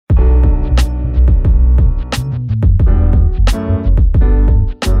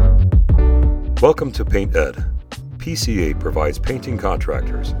Welcome to PaintED. PCA provides painting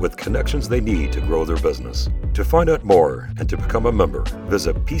contractors with connections they need to grow their business. To find out more and to become a member,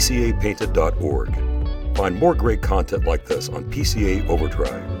 visit pcapainted.org. Find more great content like this on PCA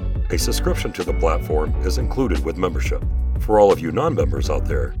Overdrive. A subscription to the platform is included with membership. For all of you non-members out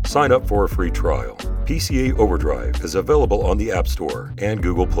there, sign up for a free trial. PCA Overdrive is available on the App Store and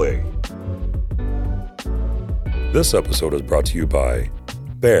Google Play. This episode is brought to you by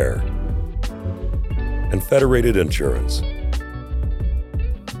Bear and Federated Insurance.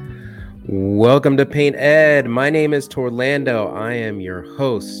 Welcome to PaintED. My name is Torlando. I am your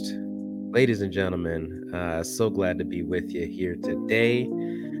host. Ladies and gentlemen, so glad to be with you here today.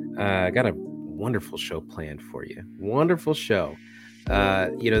 I got a wonderful show planned for you. Wonderful show.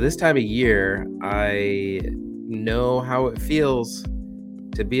 This time of year, I know how it feels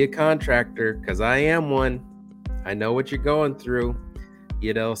to be a contractor because I am one. I know what you're going through.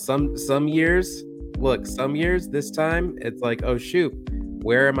 Some years this time, it's like, oh shoot,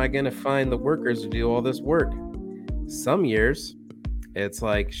 where am I going to find the workers to do all this work? Some years, it's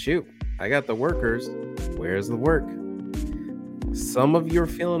like, shoot, I got the workers. Where's the work? Some of you are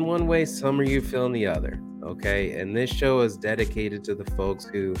feeling one way, some of you feeling the other. Okay. And this show is dedicated to the folks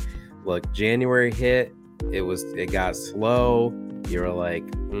who, look, January hit, it got slow. You're like,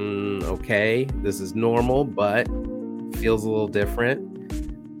 okay, this is normal, but feels a little different.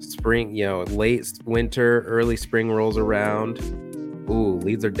 Spring, late winter, early spring rolls around. Ooh,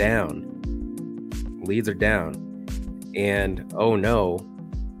 leads are down. And oh no,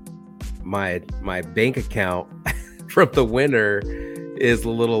 my bank account from the winter is a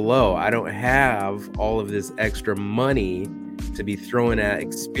little low. I don't have all of this extra money to be throwing at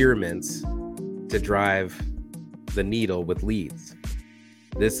experiments to drive the needle with leads.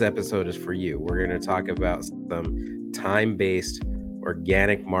 This episode is for you. We're going to talk about some time-based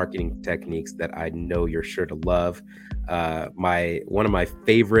organic marketing techniques that I know you're sure to love. One of my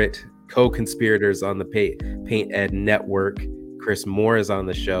favorite co-conspirators on the PaintED network, Chris Moore, is on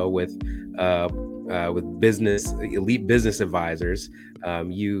the show with elite business advisors.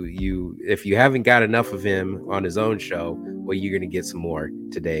 If you haven't got enough of him on his own show, well, you're going to get some more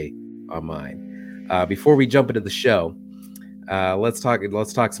today on mine. Before we jump into the show, let's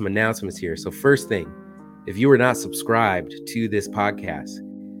talk some announcements here. So first thing, if you are not subscribed to this podcast,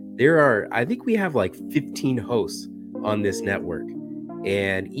 I think we have like 15 hosts on this network,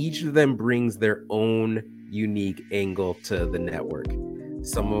 and each of them brings their own unique angle to the network.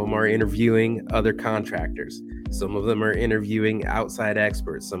 Some of them are interviewing other contractors. Some of them are interviewing outside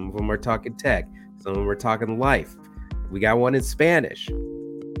experts. Some of them are talking tech. Some of them are talking life. We got one in Spanish.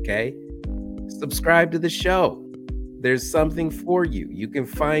 Okay. Subscribe to the show. There's something for you. You can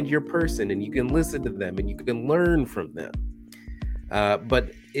find your person and you can listen to them and you can learn from them.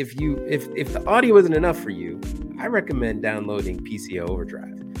 But if the audio isn't enough for you, I recommend downloading PCA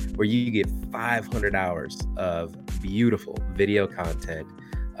Overdrive, where you get 500 hours of beautiful video content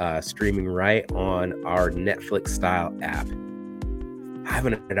streaming right on our Netflix style app.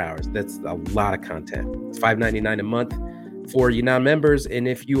 500 hours. That's a lot of content. It's $5.99 a month for you non-members. And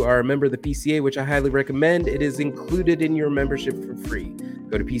if you are a member of the PCA, which I highly recommend, it is included in your membership for free.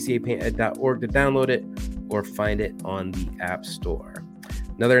 Go to pcapainted.org to download it or find it on the App Store.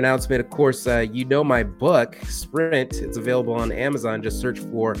 Another announcement, of course, my book, Sprint. It's available on Amazon. Just search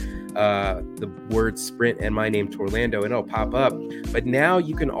for the word Sprint and my name, Torlando, and it'll pop up. But now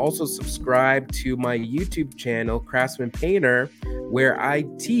you can also subscribe to my YouTube channel, Craftsman Painter, where I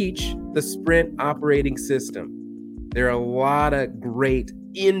teach the Sprint operating system. There are a lot of great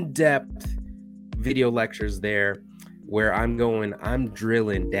in-depth video lectures there where I'm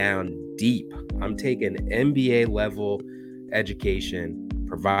drilling down deep. I'm taking MBA level education,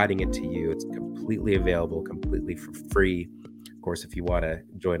 providing it to you. It's completely available, completely for free. Of course, if you want to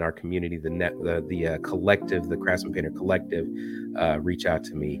join our community, the collective, the Craftsman Painter Collective, reach out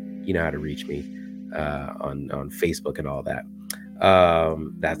to me. You know how to reach me on Facebook and all that.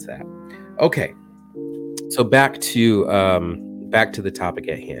 That's that. Okay. So back to the topic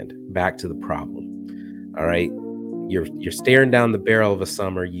at hand, back to the problem. All right. You're staring down the barrel of a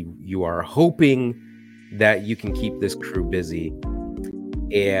summer. You are hoping that you can keep this crew busy.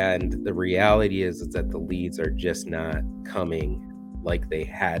 And the reality is that the leads are just not coming like they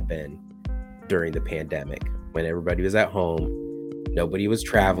had been during the pandemic, when everybody was at home, nobody was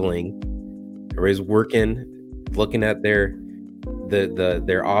traveling, everybody's working, looking at their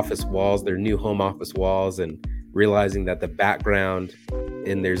office walls, their new home office walls, and realizing that the background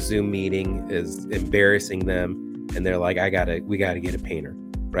in their Zoom meeting is embarrassing them, and they're like, we gotta get a painter,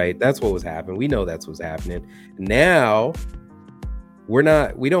 right? That's what was happening. We know that's what's happening. Now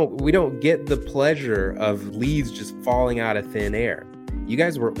we don't get the pleasure of leads just falling out of thin air. You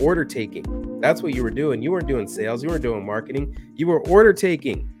guys were order taking. That's what you were doing. You weren't doing sales. You weren't doing marketing. You were order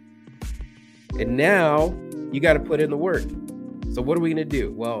taking. And now you got to put in the work. So what are we going to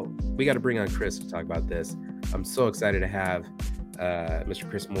do? Well, we got to bring on Chris to talk about this. I'm so excited to have Mr.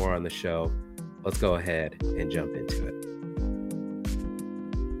 Chris Moore on the show. Let's go ahead and jump into it.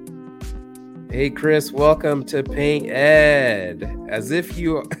 Hey Chris, welcome to PaintED. As if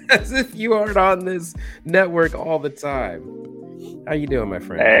you aren't on this network all the time. How you doing, my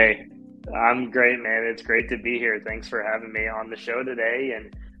friend? Hey, I'm great, man. It's great to be here. Thanks for having me on the show today.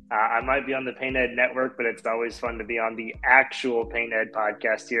 And I might be on the PaintED network, but it's always fun to be on the actual PaintED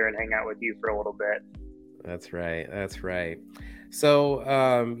podcast here and hang out with you for a little bit. That's right. That's right.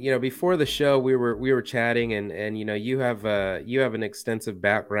 So, before the show, we were chatting, and you have an extensive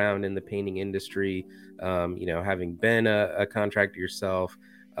background in the painting industry. Having been a contractor yourself,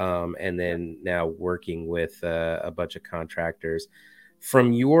 and then now working with a bunch of contractors.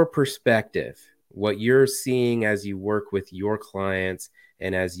 From your perspective, what you're seeing as you work with your clients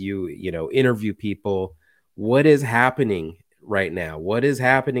and as you interview people, what is happening right now? What is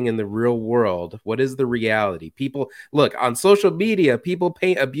happening in the real world? What is the reality? People look on social media, people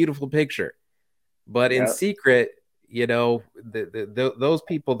paint a beautiful picture, but in secret, those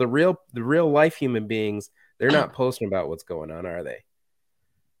people, the real life human beings, they're not posting about what's going on, are they?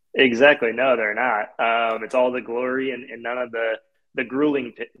 Exactly. No, they're not. It's all the glory and none of the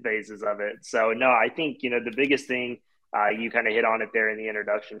grueling phases of it. So no, I think, the biggest thing, you kind of hit on it there in the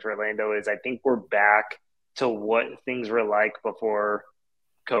introduction for Orlando, is I think we're back to what things were like before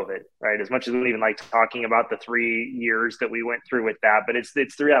COVID, right? As much as we don't even like talking about the 3 years that we went through with that, but it's the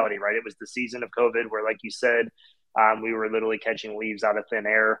reality, right? It was the season of COVID where, like you said, we were literally catching leaves out of thin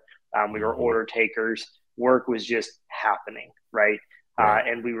air. We were order takers. Work was just happening, right?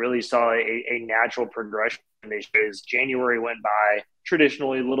 And we really saw a natural progression. As January went by,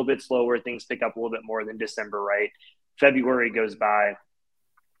 traditionally a little bit slower, things pick up a little bit more than December, right? February goes by,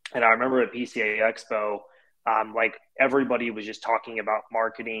 and I remember at PCA Expo, like everybody was just talking about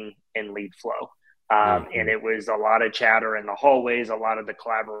marketing and lead flow. And it was a lot of chatter in the hallways, a lot of the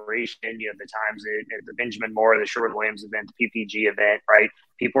collaboration, the times at the Benjamin Moore, the Sherwin-Williams event, the PPG event, right?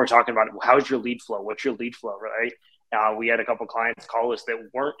 People were talking about, how's your lead flow? What's your lead flow, right? We had a couple clients call us that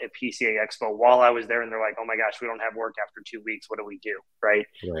weren't at PCA Expo while I was there, and they're like, oh my gosh, we don't have work after 2 weeks. What do we do, right?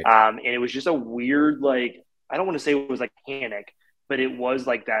 And it was just a weird, I don't want to say it was like panic, but it was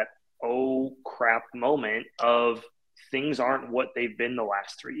like that, oh crap moment of things aren't what they've been the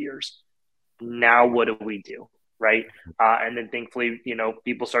last 3 years. Now what do we do, right? And then thankfully,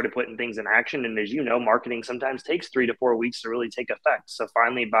 people started putting things in action. And as you know, marketing sometimes takes 3 to 4 weeks to really take effect. So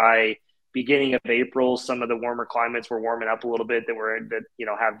finally, by beginning of April, some of the warmer climates were warming up a little bit that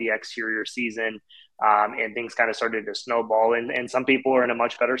have the exterior season, and things kind of started to snowball. And some people are in a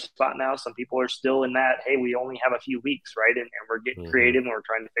much better spot now. Some people are still in that, hey, we only have a few weeks, right? And we're getting creative and we're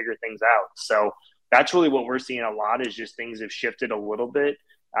trying to figure things out. So that's really what we're seeing a lot, is just things have shifted a little bit.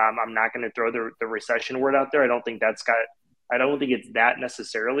 I'm not going to throw the recession word out there. I don't think it's that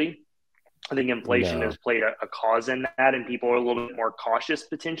necessarily. I think inflation has played a cause in that, and people are a little bit more cautious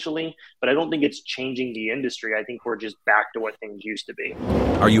potentially, but I don't think it's changing the industry. I think we're just back to what things used to be.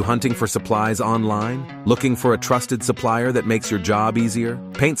 Are you hunting for supplies online? Looking for a trusted supplier that makes your job easier?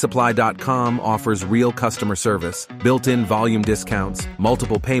 PaintSupply.com offers real customer service, built-in volume discounts,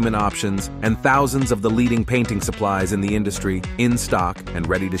 multiple payment options, and thousands of the leading painting supplies in the industry in stock and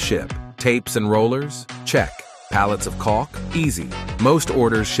ready to ship. Tapes and rollers? Check. Pallets of caulk? Easy. Most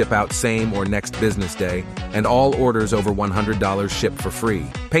orders ship out same or next business day, and all orders over $100 ship for free.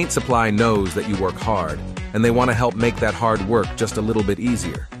 Paint Supply knows that you work hard, and they want to help make that hard work just a little bit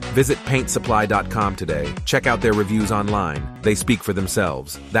easier. Visit PaintSupply.com today. Check out their reviews online. They speak for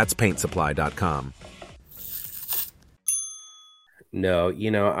themselves. That's PaintSupply.com. No,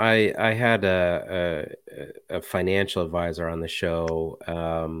 I had a financial advisor on the show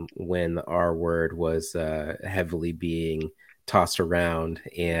when the R word was heavily being tossed around,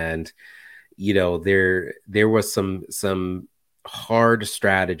 and there was some hard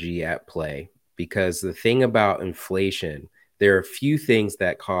strategy at play, because the thing about inflation, there are a few things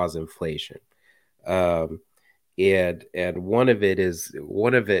that cause inflation. And one of it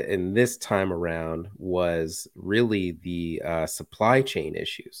in this time around was really the supply chain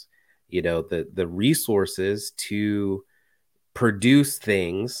issues. The resources to produce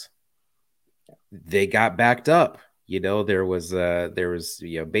things, they got backed up. There was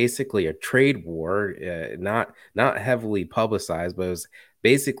basically a trade war, not heavily publicized, but it was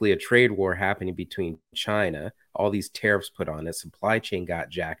basically a trade war happening between China, all these tariffs put on it, supply chain got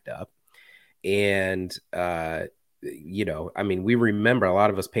jacked up. And, you know, I mean, we remember, a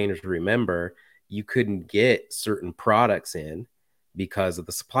lot of us painters remember, you couldn't get certain products in because of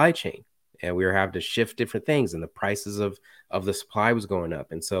the supply chain. And we were having to shift different things, and the prices of the supply was going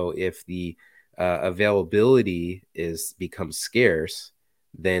up. And so if the availability becomes scarce,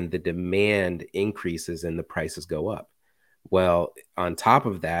 then the demand increases and the prices go up. Well, on top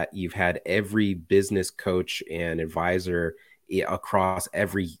of that, you've had every business coach and advisor across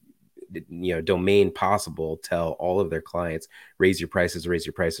every domain possible tell all of their clients, raise your prices, raise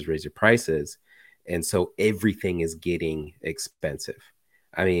your prices, raise your prices. And so everything is getting expensive.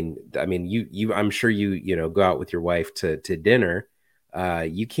 I mean, I'm sure you go out with your wife to dinner.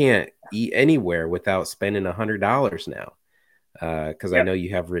 You can't eat anywhere without spending $100 now. Because I know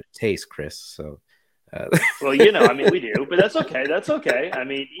you have rich taste, Chris. So, well, I mean, we do, but that's okay. That's okay. I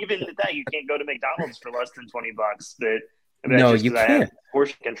mean, even at that, you can't go to McDonald's for less than $20. But I mean, no, that's just you can't. I have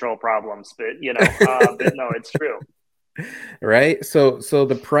portion control problems. But but no, it's true. Right. So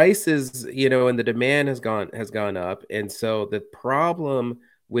the prices, and the demand has gone up, and so the problem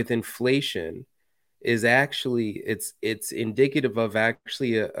with inflation is actually it's indicative of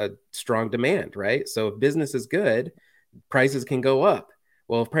actually a strong demand, right? So if business is good, prices can go up.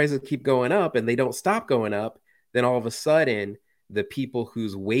 Well, if prices keep going up and they don't stop going up, then all of a sudden the people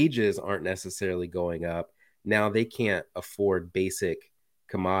whose wages aren't necessarily going up, now they can't afford basic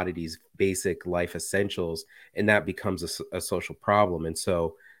commodities, basic life essentials, and that becomes a social problem. And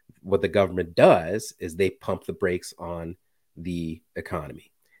so what the government does is they pump the brakes on the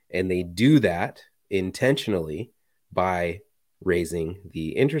economy, and they do that intentionally by raising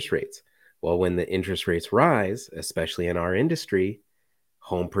the interest rates. Well, when the interest rates rise, especially in our industry,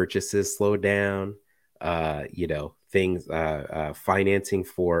 home purchases slow down, things, financing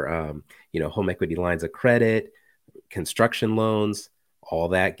for, home equity lines of credit, construction loans, all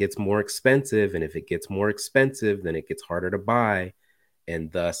that gets more expensive. And if it gets more expensive, then it gets harder to buy.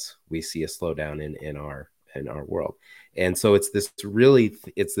 And thus we see a slowdown in our world. And so it's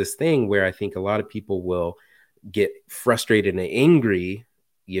this thing where I think a lot of people will get frustrated and angry,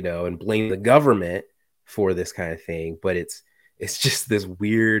 and blame the government for this kind of thing. But it's just this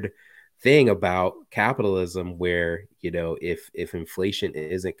weird thing about capitalism where, if inflation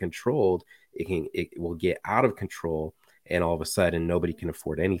isn't controlled, it will get out of control, and all of a sudden nobody can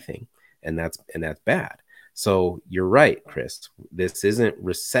afford anything. And that's bad. So you're right, Chris. This isn't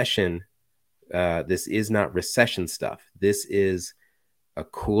recession. This is not recession stuff. This is a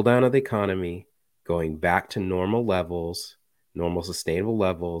cool down of the economy, going back to normal levels, normal sustainable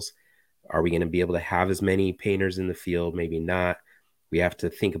levels. Are we going to be able to have as many painters in the field? Maybe not. We have to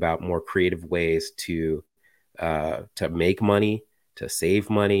think about more creative ways to make money, to save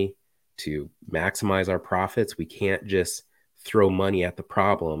money, to maximize our profits. We can't just throw money at the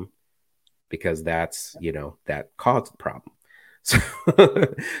problem, because that's, that caused the problem.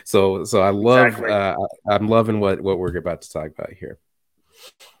 So I love, Exactly. I'm loving what we're about to talk about here.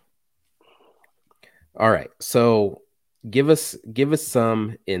 All right. So give us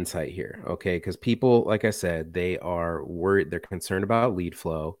some insight here. Okay. Because people, like I said, they are worried, they're concerned about lead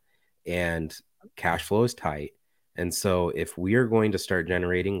flow, and cash flow is tight. And so if we are going to start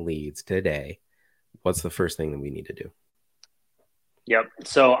generating leads today, what's the first thing that we need to do? Yep.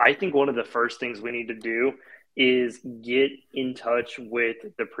 So I think one of the first things we need to do is get in touch with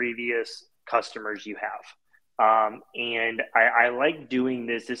the previous customers you have. And I like doing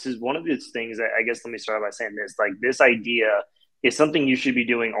this. This is one of those things that, I guess, let me start by saying this, like, this idea is something you should be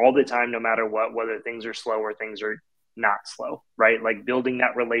doing all the time, no matter what, whether things are slow or things are not slow, right? Like building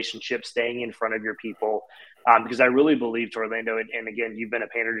that relationship, staying in front of your people. Because I really believe, to Orlando, and again, you've been a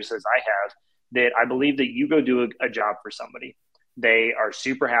painter just as I have, that I believe that you go do a job for somebody. They are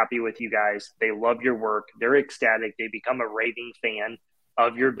super happy with you guys. They love your work. They're ecstatic. They become a raving fan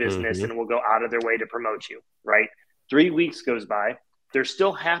of your business and will go out of their way to promote you, right? 3 weeks goes by. They're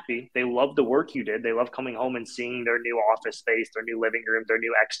still happy. They love the work you did. They love coming home and seeing their new office space, their new living room, their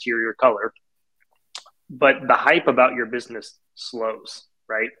new exterior color. But the hype about your business slows,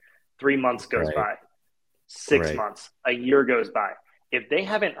 right? 3 months goes by, 6 months, a year goes by. If they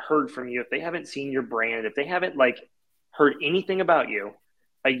haven't heard from you, if they haven't seen your brand, if they haven't heard anything about you,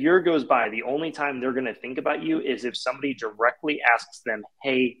 a year goes by. The only time they're going to think about you is if somebody directly asks them,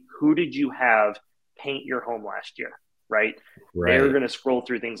 hey, who did you have paint your home last year? Right. They're going to scroll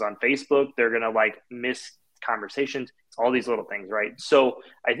through things on Facebook. They're going to miss conversations, all these little things. Right. So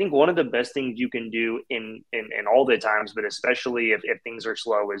I think one of the best things you can do in all the times, but especially if things are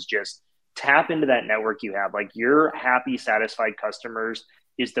slow, is just tap into that network you have. Like, your happy, satisfied customers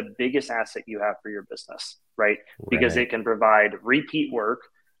is the biggest asset you have for your business, right? Because it can provide repeat work.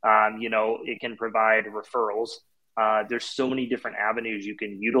 It can provide referrals. There's so many different avenues you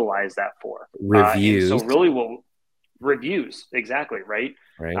can utilize that for. Reviews. And so really reviews, exactly, right?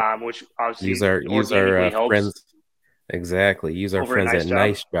 Which obviously use our helps. Friends. Exactly. Use our friends at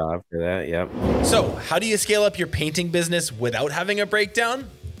Nice Job for that. Yep. So how do you scale up your painting business without having a breakdown?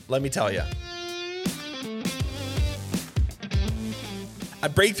 Let me tell you.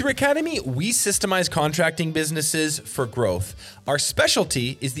 At Breakthrough Academy, we systemize contracting businesses for growth. Our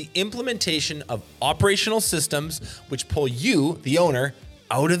specialty is the implementation of operational systems which pull you, the owner,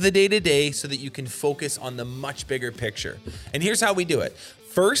 out of the day-to-day so that you can focus on the much bigger picture. And here's how we do it.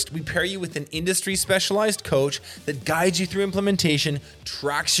 First, we pair you with an industry specialized coach that guides you through implementation,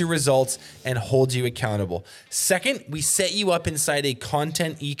 tracks your results, and holds you accountable. Second, we set you up inside a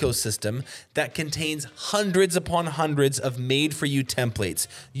content ecosystem that contains hundreds upon hundreds of made-for-you templates.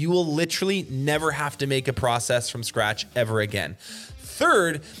 You will literally never have to make a process from scratch ever again.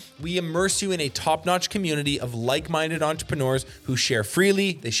 Third, we immerse you in a top-notch community of like-minded entrepreneurs who share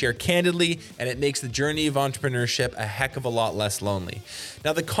freely, they share candidly, and it makes the journey of entrepreneurship a heck of a lot less lonely.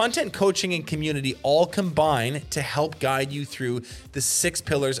 Now, the content coaching and community all combine to help guide you through the 6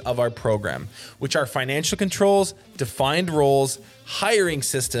 pillars of our program, which are financial controls, defined roles, hiring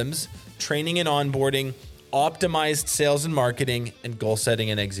systems, training and onboarding, optimized sales and marketing, and goal setting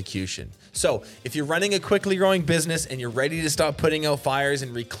and execution. So if you're running a quickly growing business and you're ready to stop putting out fires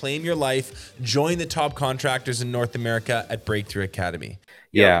and reclaim your life, join the top contractors in North America at Breakthrough Academy.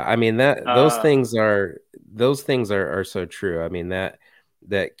 Yeah, I mean those things are so true. I mean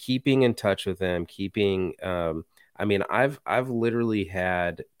that keeping in touch with them, I've literally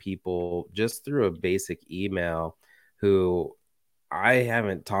had people just through a basic email who I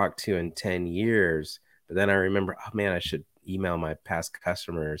haven't talked to in 10 years, but then I remember, oh man, I should email my past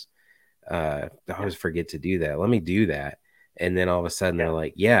customers. I always forget to do that. Let me do that. And then all of a sudden they're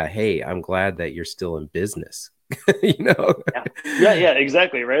like, yeah, hey, I'm glad that you're still in business. Yeah,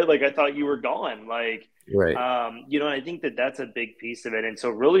 exactly. Right. Like, I thought you were gone. Like, right. And I think that that's a big piece of it. And so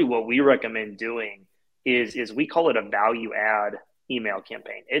really what we recommend doing is we call it a value add email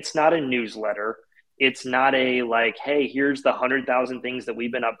campaign. It's not a newsletter. It's not a like, hey, here's the 100,000 things that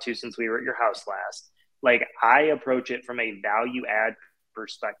we've been up to since we were at your house last. Like, I approach it from a value add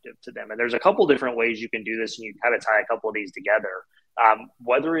perspective to them. And there's a couple different ways you can do this, and you kind of tie a couple of these together.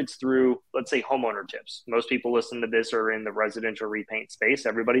 Whether it's through, let's say, homeowner tips. Most people listen to this are in the residential repaint space.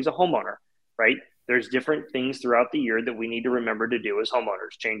 Everybody's a homeowner, right? There's different things throughout the year that we need to remember to do as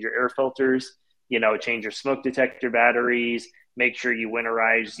homeowners. Change your air filters, change your smoke detector batteries, make sure you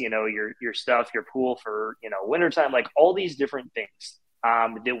winterize, your stuff, your pool for, wintertime, like all these different things.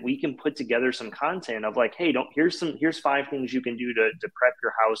 That we can put together some content of like, hey, here's 5 things you can do to prep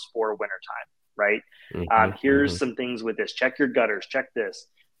your house for wintertime, right? Here's some things with this, check your gutters, check this.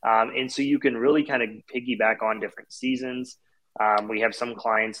 And so you can really kind of piggyback on different seasons. We have some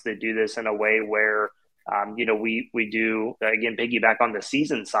clients that do this in a way where, we do, again, piggyback on the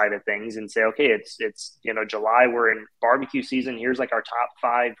season side of things and say, okay, it's July, we're in barbecue season. Here's like our top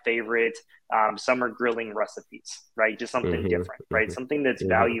 5 favorite summer grilling recipes, right? Just something different, right? Something that's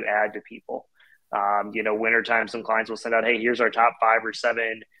value add to people. Wintertime, some clients will send out, hey, here's our top 5 or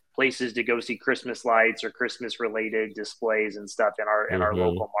 7 places to go see Christmas lights or Christmas related displays and stuff in our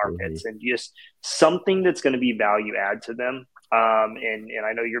local markets, and just something that's going to be value add to them. And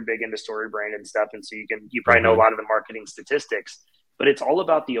I know you're big into story brand and stuff. And so you probably know a lot of the marketing statistics, but it's all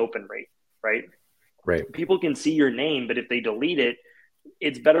about the open rate, right? Right. People can see your name, but if they delete it,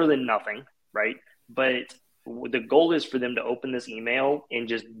 it's better than nothing. Right. But the goal is for them to open this email and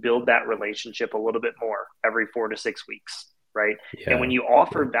just build that relationship a little bit more every 4 to 6 weeks. Right. Yeah. And when you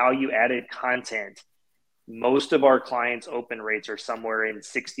offer value added content, most of our clients' open rates are somewhere in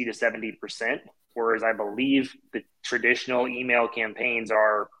 60 to 70%. Whereas I believe the traditional email campaigns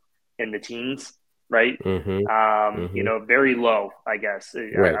are in the teens, right? Very low, I guess.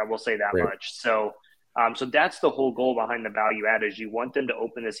 Right. I will say that much. So that's the whole goal behind the value add is you want them to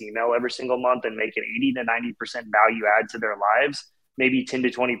open this email every single month and make it 80 to 90% value add to their lives, maybe 10 to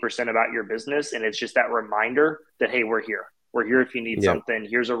 20% about your business. And it's just that reminder that, hey, we're here. We're here if you need something.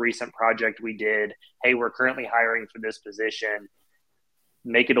 Here's a recent project we did. Hey, we're currently hiring for this position.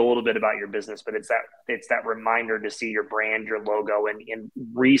 Make it a little bit about your business, but it's that reminder to see your brand, your logo, and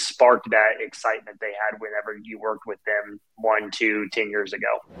re-spark that excitement they had whenever you worked with them 1, 2, 10 years ago.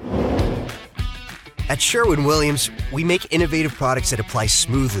 At Sherwin-Williams, we make innovative products that apply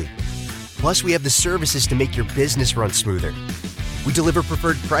smoothly. Plus, we have the services to make your business run smoother. We deliver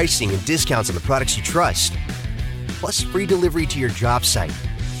preferred pricing and discounts on the products you trust. plus free delivery to your job site.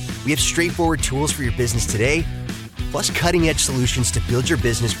 We have straightforward tools for your business today, plus cutting-edge solutions to build your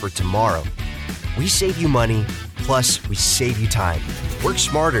business for tomorrow. We save you money, plus we save you time. Work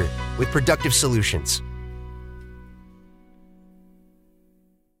smarter with productive solutions.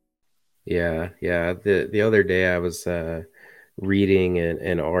 Yeah. The other day I was reading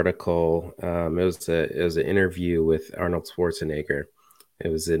an article. It was an interview with Arnold Schwarzenegger. It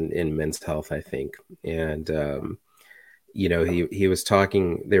was in Men's Health, I think, and he was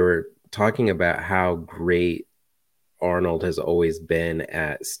talking. They were talking about how great Arnold has always been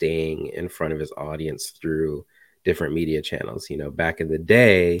at staying in front of his audience through different media channels. Back in the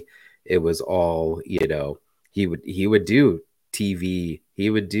day, it was all, he would do TV, he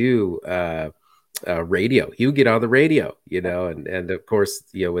would do radio, he would get on the radio, and of course,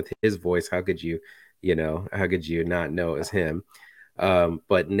 with his voice, how could you not know it was him?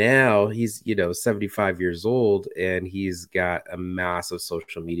 But now he's, 75 years old, and he's got a massive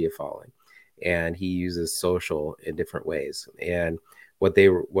social media following, and he uses social in different ways. And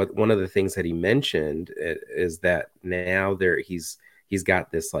one of the things that he mentioned is that now he's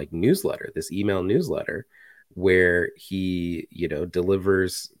got this like newsletter, this email newsletter, where he,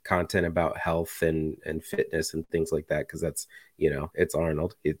 delivers content about health and fitness and things like that. Cause that's, it's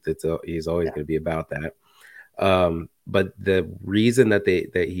Arnold. He's always going to be about that. But the reason that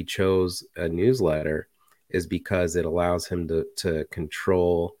he chose a newsletter is because it allows him to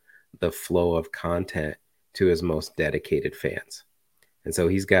control the flow of content to his most dedicated fans. And so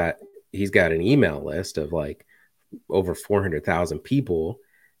he's got an email list of like over 400,000 people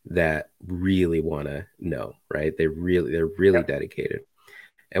that really want to know, right? They're really dedicated.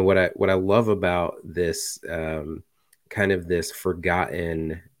 And what I love about this kind of this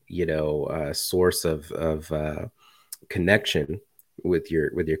forgotten, source of connection with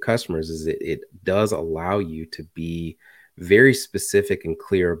your customers is it does allow you to be very specific and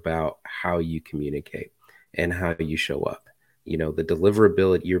clear about how you communicate and how you show up. The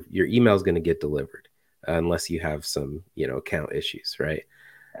deliverability, your email is going to get delivered unless you have some, account issues, right?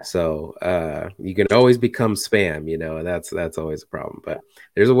 So you can always become spam, and that's always a problem. But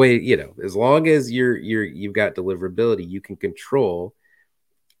there's a way, as long as you've got deliverability, you can control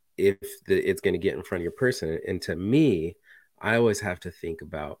if it's going to get in front of your person. And to me, I always have to think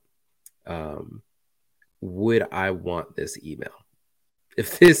about, would I want this email?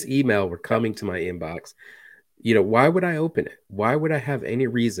 If this email were coming to my inbox, why would I open it? Why would I have any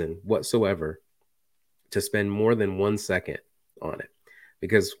reason whatsoever to spend more than 1 second on it?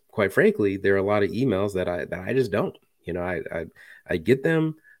 Because quite frankly, there are a lot of emails that I just don't. I get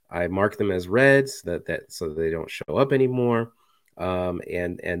them, I mark them as reds that so they don't show up anymore.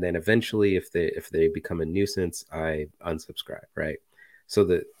 And then eventually, if they become a nuisance, I unsubscribe, right? So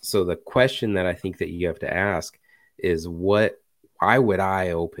the question that I think that you have to ask is why would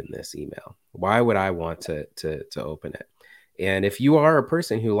I open this email? Why would I want to open it? And if you are a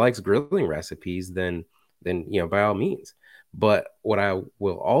person who likes grilling recipes, then by all means. But what I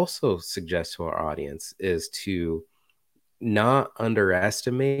will also suggest to our audience is to not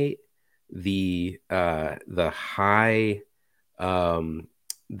underestimate the high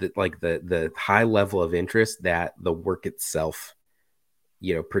the high level of interest that the work itself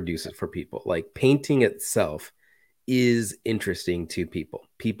produces for people. Like painting itself is interesting to people.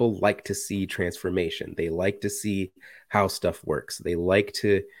 People like to see transformation. They like to see how stuff works. They like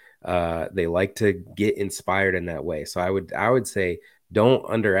to get inspired in that way. So I would say don't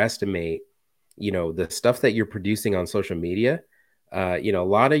underestimate the stuff that you're producing on social media. A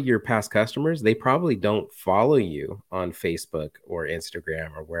lot of your past customers, they probably don't follow you on Facebook or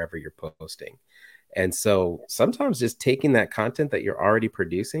Instagram or wherever you're posting. And so sometimes just taking that content that you're already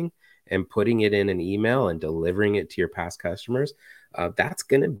producing and putting it in an email and delivering it to your past customers, that's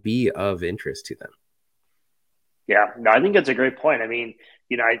going to be of interest to them. Yeah, no, I think that's a great point. I mean,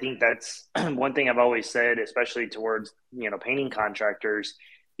 I think that's one thing I've always said, especially towards, painting contractors,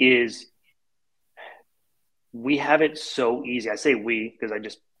 is we have it so easy. I say we because I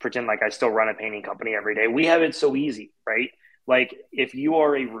just pretend like I still run a painting company every day. We have it so easy, right? Like if you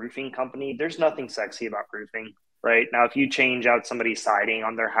are a roofing company, there's nothing sexy about roofing, right? Now, if you change out somebody's siding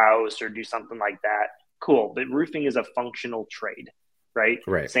on their house or do something like that, cool. But roofing is a functional trade, right?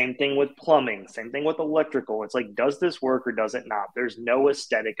 Same thing with plumbing, same thing with electrical. It's like, does this work or does it not? There's no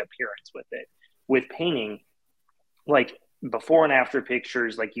aesthetic appearance with it. With painting, like before and after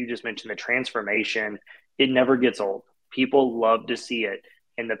pictures, like you just mentioned, the transformation, it never gets old. People love to see it.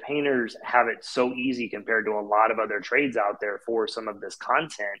 And the painters have it so easy compared to a lot of other trades out there for some of this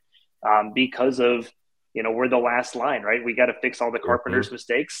content because of, we're the last line, right? We got to fix all the carpenter's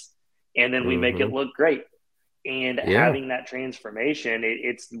mistakes and then we make it look great. And having that transformation,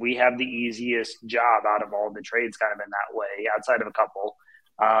 we have the easiest job out of all the trades kind of in that way, outside of a couple,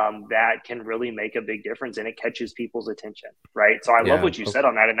 that can really make a big difference, and it catches people's attention, right? So I love what you said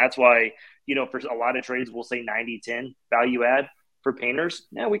on that. And that's why, for a lot of trades, we'll say 90-10 value add. For painters,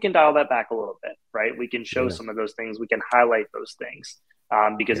 now we can dial that back a little bit, right? We can show some of those things. We can highlight those things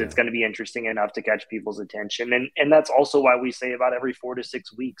because it's going to be interesting enough to catch people's attention. And that's also why we say about every 4 to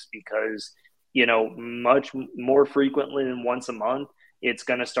 6 weeks, because, much more frequently than once a month, it's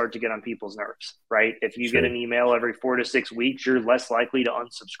going to start to get on people's nerves, right? If you get an email every 4 to 6 weeks, you're less likely to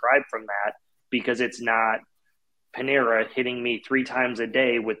unsubscribe from that because it's not Panera hitting me 3 times a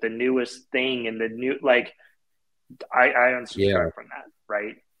day with the newest thing and the new, like, I unsubscribe from that,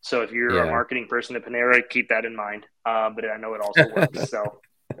 right? So if you're a marketing person at Panera, keep that in mind. But I know it also works. So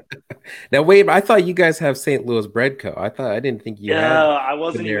now, wait, I thought you guys have St. Louis Bread Co. I didn't think you had. I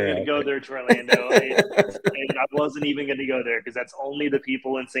wasn't even going to go there to Orlando. I wasn't even going to go there because that's only the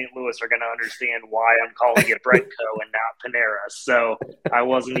people in St. Louis are going to understand why I'm calling it Bread Co. and not Panera. So I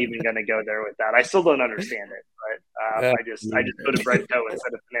wasn't even going to go there with that. I still don't understand it, but I just put a Bread Co.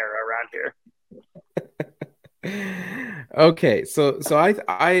 instead of Panera around here. Okay, so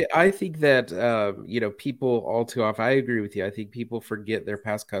I think that people all too often, I agree with you. I think people forget their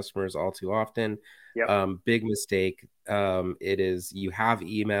past customers all too often. Big mistake. It is, you have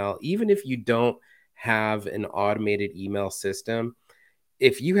email, even if you don't have an automated email system.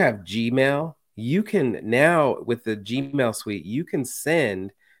 If you have Gmail, you can now, with the Gmail suite, you can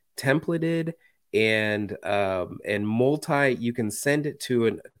send templated and multi. You can send it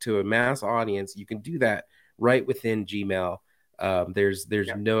to a mass audience. You can do that right within Gmail. There's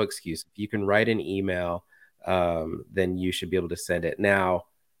no excuse. If you can write an email, then you should be able to send it. Now,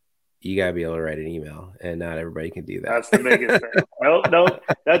 you gotta be able to write an email, and not everybody can do that. That's the biggest thing. No,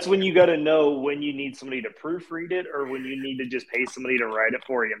 that's when you got to know when you need somebody to proofread it or when you need to just pay somebody to write it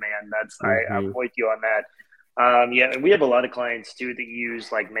for you, man. That's I'm with you on that. And we have a lot of clients too that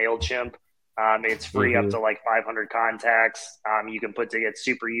use like MailChimp. It's free up to like 500 contacts. You can put together, it's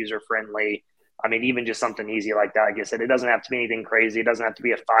super user friendly. I mean, even just something easy like that. Like I said, it doesn't have to be anything crazy. It doesn't have to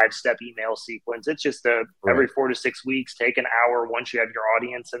be a 5-step email sequence. It's just every 4 to 6 weeks, take an hour once you have your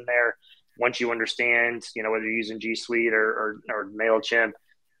audience in there. Once you understand, whether you're using G Suite or MailChimp,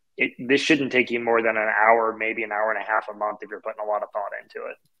 this shouldn't take you more than an hour, maybe an hour and a half a month if you're putting a lot of thought into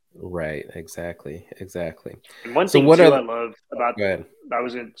it. Right. Exactly. And one thing I love about, I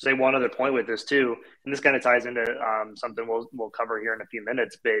was going to say one other point with this too, and this kind of ties into something we'll cover here in a few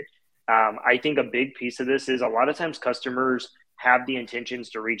minutes, but I think a big piece of this is a lot of times customers have the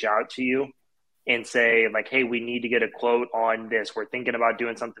intentions to reach out to you and say like, hey, we need to get a quote on this. We're thinking about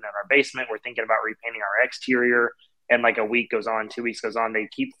doing something in our basement. We're thinking about repainting our exterior. And like a week goes on, 2 weeks goes on, they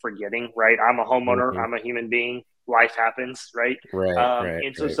keep forgetting, right? I'm a homeowner. I'm a human being. Life happens, right?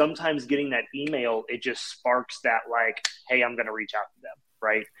 And so sometimes getting that email, it just sparks that like, hey, I'm going to reach out to them.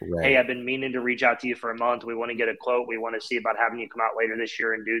 Right? Hey, I've been meaning to reach out to you for a month. We want to get a quote. We want to see about having you come out later this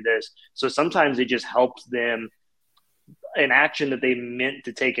year and do this. So sometimes it just helps them, an action that they meant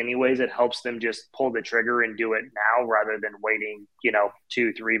to take anyways. It helps them just pull the trigger and do it now rather than waiting,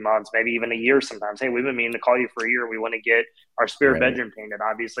 2-3 months, maybe even a year sometimes. Hey, we've been meaning to call you for a year. We want to get our spare bedroom painted.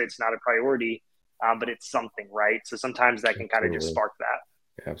 Obviously, it's not a priority, but it's something, right? So sometimes that can kind of just spark that.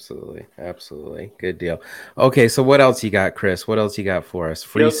 Absolutely. Good deal. Okay, so what else you got, Chris? What else you got for us?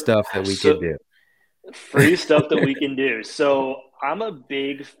 Free stuff that we can do. Free stuff that we can do. So I'm a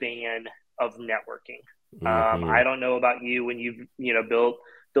big fan of networking. I don't know about you when you've built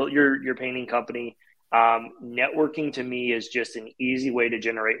your painting company. Networking to me is just an easy way to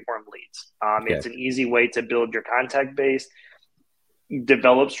generate warm leads. It's an easy way to build your contact base,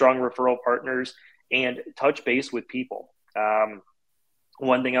 develop strong referral partners, and touch base with people.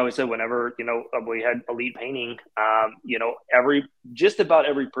 One thing I always said whenever, we had Elite Painting, just about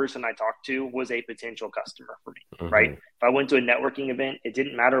every person I talked to was a potential customer for me, right? If I went to a networking event, it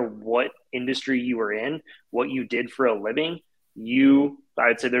didn't matter what industry you were in, what you did for a living,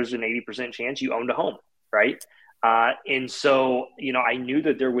 I'd say there's an 80% chance you owned a home, right? And so, I knew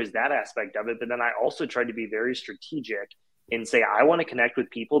that there was that aspect of it, but then I also tried to be very strategic and say, I want to connect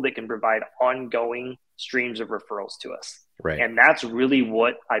with people that can provide ongoing streams of referrals to us. Right. And that's really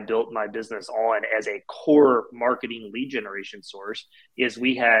what I built my business on as a core marketing lead generation source. Is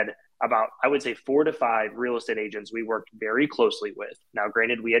we had about, I would say, 4 to 5 real estate agents we worked very closely with. Now,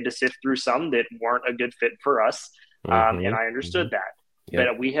 granted, we had to sift through some that weren't a good fit for us. And I understood that. Yep.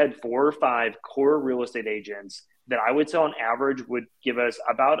 But we had 4 or 5 core real estate agents that I would say on average would give us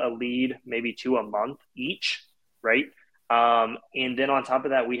about a lead, maybe 2 a month each, right? And then on top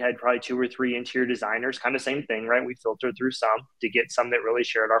of that, we had probably 2 or 3 interior designers, kind of same thing, right? We filtered through some to get some that really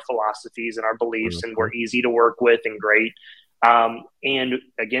shared our philosophies and our beliefs and were easy to work with and great. And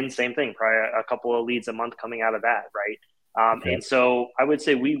again, same thing, probably a couple of leads a month coming out of that, right? And so I would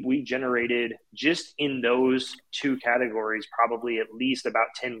say we generated just in those 2 categories, probably at least about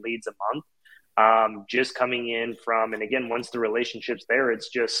 10 leads a month, just coming in from, and again, once the relationship's there, it's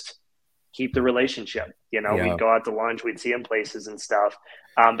just keep the relationship. We'd go out to lunch, we'd see them places and stuff.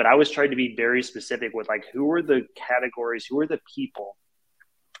 But I was trying to be very specific with like, who are the categories, who are the people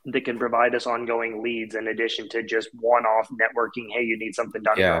that can provide us ongoing leads in addition to just one-off networking. Hey, you need something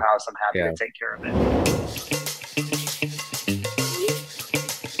done at your house, I'm happy to take care of it.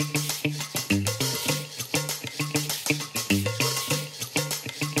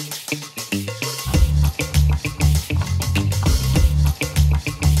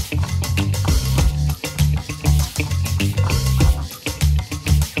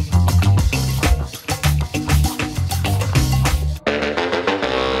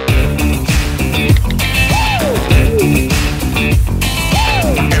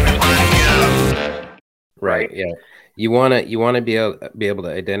 Right. Yeah. You want to be able to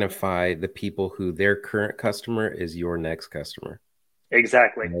identify the people who their current customer is your next customer.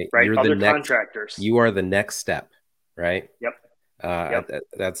 Exactly. Right. You're Other the next, contractors. You are the next step. Right. Yep.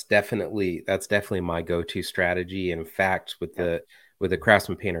 That's definitely my go-to strategy. In fact, with the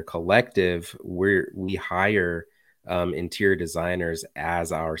Craftsman Painter Collective, we hire interior designers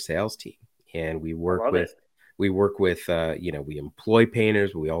as our sales team, and we work with we employ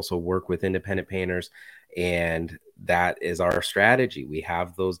painters, but we also work with independent painters. And that is our strategy. We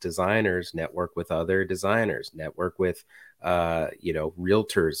have those designers network with other designers, network with,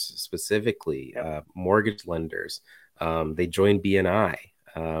 realtors specifically, mortgage lenders. They join BNI.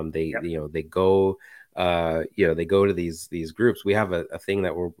 They go to these groups. We have a thing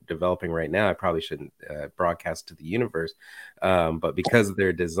that we're developing right now. I probably shouldn't broadcast to the universe, but because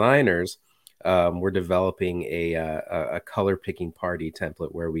they're designers, we're developing a color picking party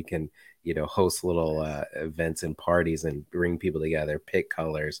template where we can host little events and parties and bring people together, pick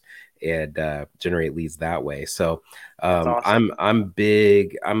colors, and generate leads that way. So awesome. I'm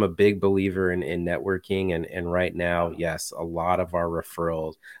a big believer in networking, and right now, yes, a lot of our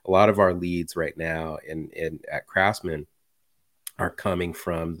referrals, a lot of our leads right now at Craftsman are coming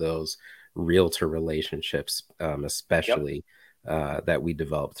from those realtor relationships, especially that we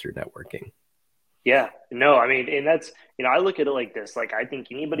develop through networking. Yeah, no, I mean, and that's, I look at it like this. Like, I think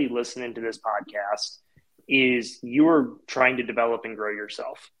anybody listening to this podcast is you're trying to develop and grow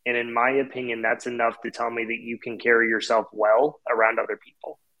yourself. And in my opinion, that's enough to tell me that you can carry yourself well around other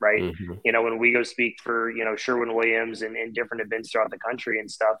people, right? Mm-hmm. When we go speak for, Sherwin-Williams and different events throughout the country and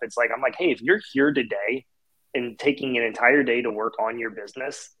stuff, it's like, I'm like, hey, if you're here today and taking an entire day to work on your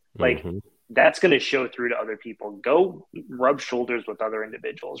business, like, that's going to show through to other people. Go rub shoulders with other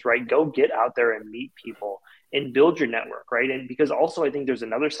individuals, right? Go get out there and meet people and build your network, right? And because also I think there's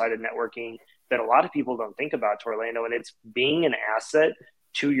another side of networking that a lot of people don't think about, to Orlando, and it's being an asset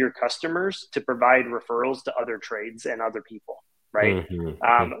to your customers to provide referrals to other trades and other people, right?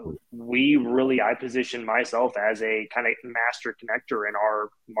 I position myself as a kind of master connector in our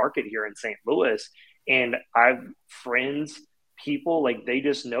market here in St. Louis. And I've friends, people, like, they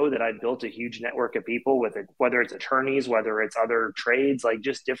just know that I built a huge network of people with it, whether it's attorneys, whether it's other trades, like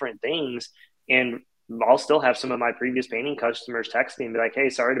just different things. And I'll still have some of my previous painting customers text me and be like, hey,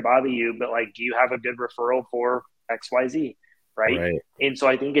 sorry to bother you, but like, do you have a good referral for XYZ? Right. And so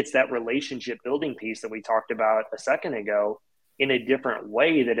I think it's that relationship building piece that we talked about a second ago in a different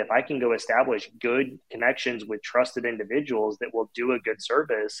way, that if I can go establish good connections with trusted individuals that will do a good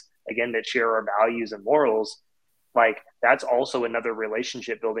service, again, that share our values and morals, like, that's also another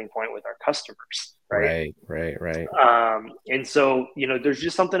relationship building point with our customers. Right. And so, there's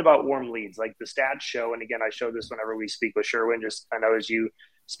just something about warm leads, like the stats show. And again, I show this whenever we speak with Sherwin, just I know as you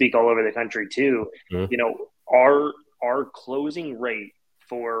speak all over the country too, our closing rate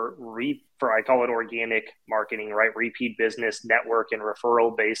for I call it organic marketing, right? Repeat business, network, and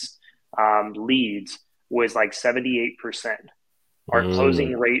referral based leads was like 78%. Our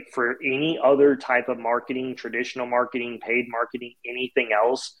closing rate for any other type of marketing, traditional marketing, paid marketing, anything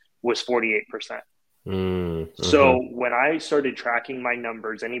else was 48%. So when I started tracking my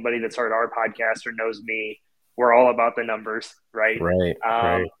numbers, anybody that's heard our podcast or knows me, we're all about the numbers, right?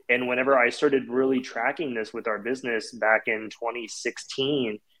 And whenever I started really tracking this with our business back in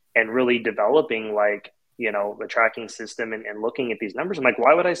 2016 and really developing the tracking system and looking at these numbers, I'm like,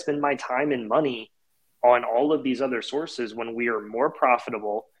 why would I spend my time and money on all of these other sources when we are more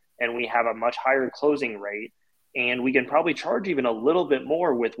profitable and we have a much higher closing rate And we can probably charge even a little bit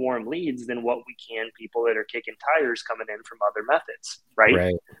more with warm leads than what we can people that are kicking tires coming in from other methods, right?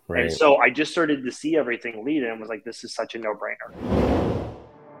 Right, And right. so I just started to see everything lead and was like, this is such a no-brainer.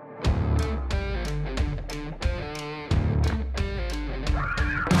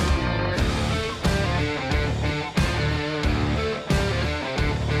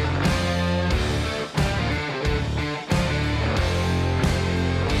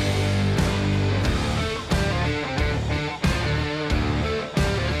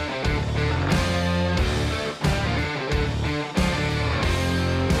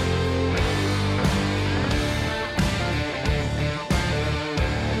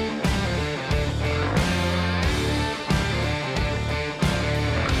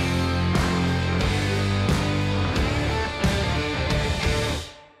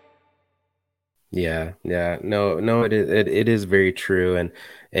 Yeah, yeah. No, no, it is very true. And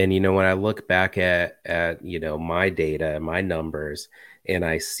when I look back at my data, my numbers, and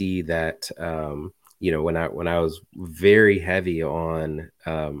I see that when I was very heavy on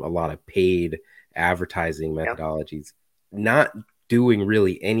a lot of paid advertising Yep. methodologies, not doing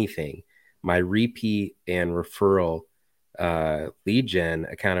really anything, my repeat and referral lead gen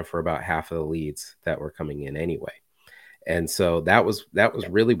accounted for about half of the leads that were coming in anyway. And so that was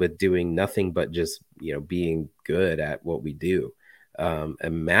really with doing nothing but just being good at what we do.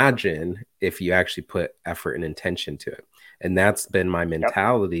 Imagine if you actually put effort and intention to it. And that's been my Yep.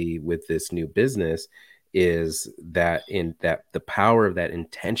 mentality with this new business, is that the power of that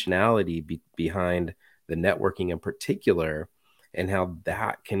intentionality behind the networking in particular, and how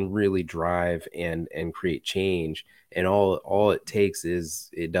that can really drive and create change. And all it takes is,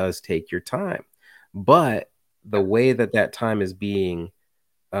 it does take your time, but the way that time is being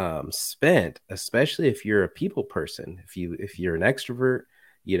spent, especially if you're a people person, if you're an extrovert,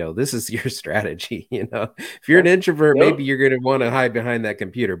 this is your strategy. If you're an Yep. introvert, Yep. maybe you're going to want to hide behind that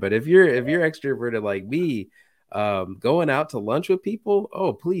computer. But if you're extroverted like me, going out to lunch with people,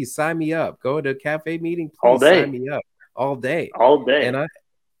 oh, please sign me up. Going to a cafe meeting, All please sign day. me up all day. All And day.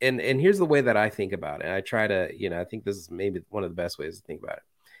 and here's the way that I think about it. I try to, I think this is maybe one of the best ways to think about it.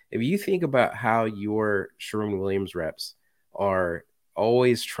 If you think about how your Sherwin-Williams reps are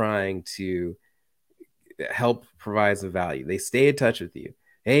always trying to help provide some value, they stay in touch with you.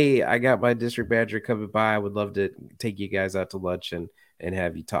 Hey, I got my district manager coming by. I would love to take you guys out to lunch and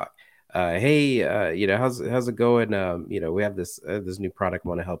have you talk. Hey, how's it going? We have this new product. I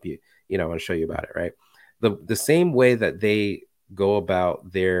want to help you. I want to show you about it. Right. The same way that they go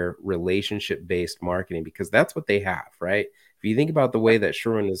about their relationship based marketing, because that's what they have. Right. If you think about the way that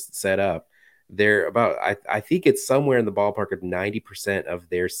Sherwin is set up, they're about, I think it's somewhere in the ballpark of 90% of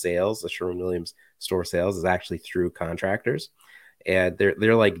their sales, the Sherwin-Williams store sales, is actually through contractors. And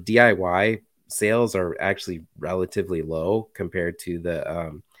they're like DIY sales are actually relatively low compared to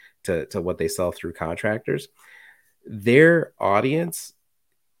the to what they sell through contractors. Their audience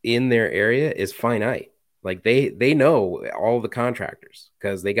in their area is finite. Like they know all the contractors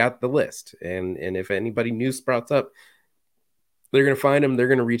because they got the list. And if anybody new sprouts up, they're going to find them. They're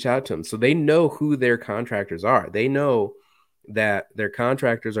going to reach out to them. So they know who their contractors are. They know that their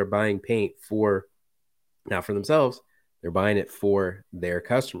contractors are buying paint for, not for themselves, they're buying it for their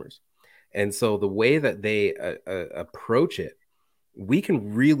customers. And so the way that they approach it, we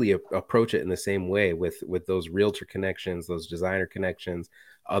can really approach it in the same way with those realtor connections, those designer connections,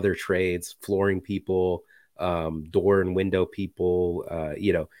 other trades, flooring people, door and window people.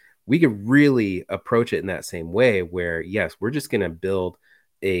 We could really approach it in that same way, where yes, we're just going to build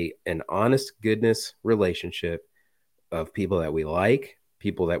an honest goodness relationship of people that we like,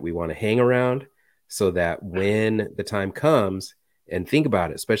 people that we want to hang around, so that when the time comes, and think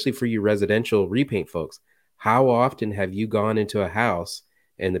about it, especially for you residential repaint folks, how often have you gone into a house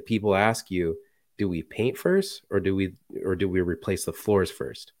and the people ask you, do we paint first or do we replace the floors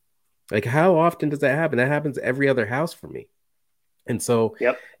first? Like, how often does that happen? That happens every other house for me. And so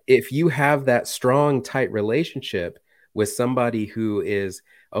Yep. if you have that strong, tight relationship with somebody who is,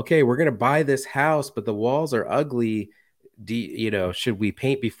 okay, we're going to buy this house, but the walls are ugly. Should we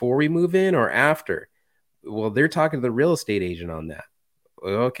paint before we move in or after? Well, they're talking to the real estate agent on that.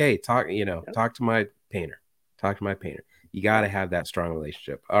 Okay, talk to my painter. Talk to my painter. You got to have that strong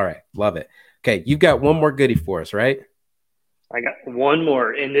relationship. All right. Love it. Okay. You've got one more goodie for us, right? I got one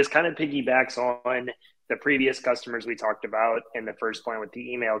more, and this kind of piggybacks on the previous customers we talked about in the first point with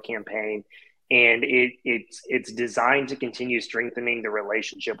the email campaign. And it's designed to continue strengthening the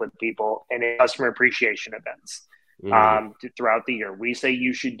relationship with people and in customer appreciation events throughout the year. We say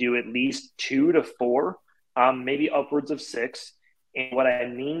you should do at least 2 to 4, maybe upwards of 6 And what I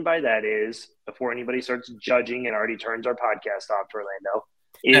mean by that is, before anybody starts judging and already turns our podcast off, Orlando,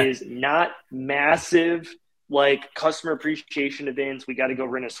 is not massive like customer appreciation events. We got to go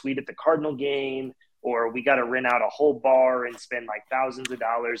rent a suite at the Cardinal game, or we got to rent out a whole bar and spend like thousands of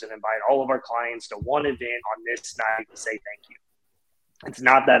dollars and invite all of our clients to one event on this night to say thank you. It's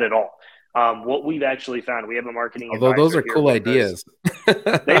not that at all. What we've actually found, we have a marketing Although those are cool ideas.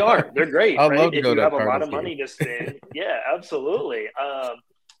 They are. They're great. I'd right? love to If go you to have a a lot of Cardinals money to spend. Yeah, absolutely.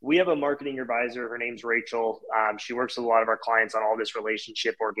 We have a marketing advisor. Her name's Rachel. She works with a lot of our clients on all this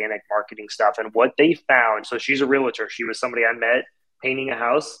relationship, organic marketing stuff. And what they found, so she's a realtor. She was somebody I met painting a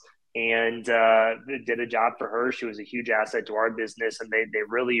house and did a job for her. She was a huge asset to our business, and they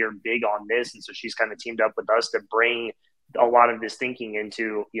really are big on this. And so she's kind of teamed up with us to bring a lot of this thinking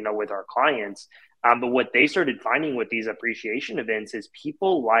into, with our clients. But what they started finding with these appreciation events is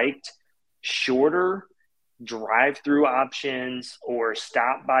people liked shorter drive-through options or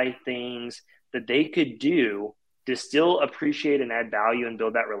stop by things that they could do to still appreciate and add value and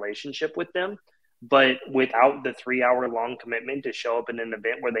build that relationship with them, but without the 3-hour long commitment to show up in an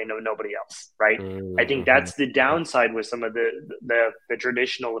event where they know nobody else. Right. Mm-hmm. I think that's the downside with some of the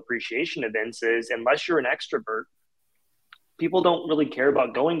traditional appreciation events is, unless you're an extrovert, people don't really care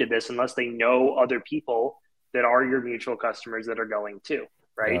about going to this unless they know other people that are your mutual customers that are going too.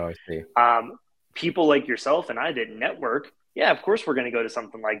 Right. Oh, I see. People like yourself and I that network. Yeah, of course we're going to go to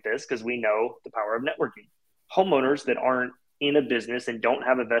something like this because we know the power of networking. Homeowners that aren't in a business and don't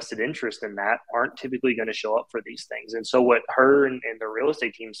have a vested interest in that aren't typically going to show up for these things. And so what her and the real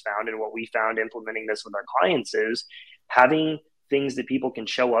estate teams found, and what we found implementing this with our clients, is having things that people can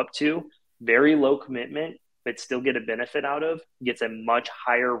show up to, very low commitment, but still get a benefit out of, gets a much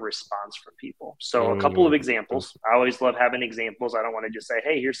higher response from people. So a couple of examples. I always love having examples. I don't want to just say,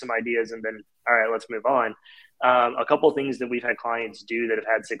 hey, here's some ideas and then, all right, let's move on. A couple of things that we've had clients do that have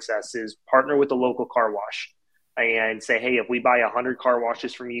had success is partner with a local car wash and say, hey, if we buy 100 car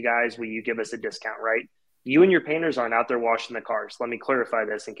washes from you guys, will you give us a discount, right? You and your painters aren't out there washing the cars. Let me clarify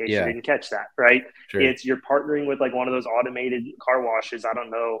this in case you didn't catch that, right? Sure. It's you're partnering with like one of those automated car washes. I don't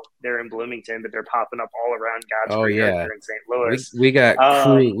know, they're in Bloomington, but they're popping up all around God's Creek here in St. Louis.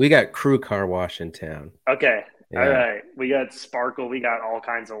 We got crew car wash in town. Okay. Yeah. All right. We got Sparkle. We got all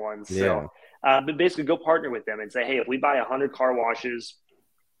kinds of ones. So, but basically go partner with them and say, hey, if we buy 100 car washes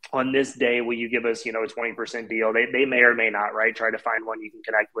on this day, will you give us, a 20% deal? They may or may not, right? Try to find one you can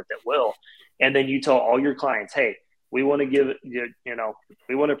connect with that will. And then you tell all your clients, hey, we want to give,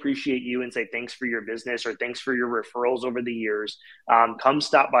 we want to appreciate you and say thanks for your business or thanks for your referrals over the years. Come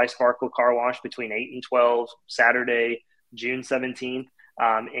stop by Sparkle Car Wash between 8 and 12, Saturday, June 17th,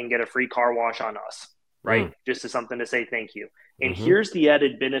 and get a free car wash on us, right? Just as something to say thank you. And here's the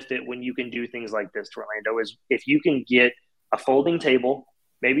added benefit when you can do things like this, Orlando, is if you can get a folding table,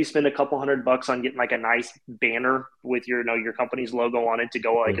 maybe spend a couple $100 on getting like a nice banner with your company's logo on it to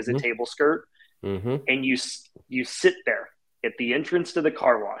go like as a table skirt. And you sit there at the entrance to the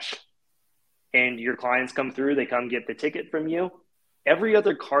car wash and your clients come through, they come get the ticket from you. Every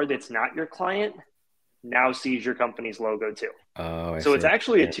other car that's not your client now sees your company's logo too. Oh, so it's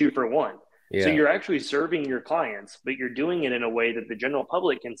actually a 2-for-1. Yeah. So you're actually serving your clients, but you're doing it in a way that the general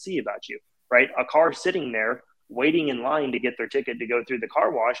public can see about you, right? A car sitting there waiting in line to get their ticket to go through the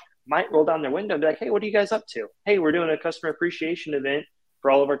car wash might roll down their window and be like, hey, what are you guys up to? Hey, we're doing a customer appreciation event for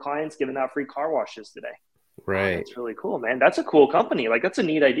all of our clients, giving out free car washes today. Right. Oh, that's really cool, man. That's a cool company. Like, that's a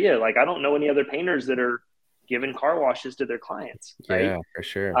neat idea. Like, I don't know any other painters that are giving car washes to their clients. Right? Yeah, for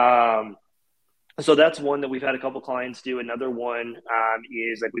sure. So that's one that we've had a couple clients do. Another one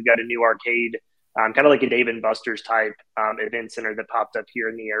is like we've got a new arcade, kind of like a Dave & Buster's type event center that popped up here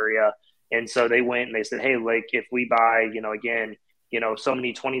in the area. And so they went and they said, hey, like if we buy, so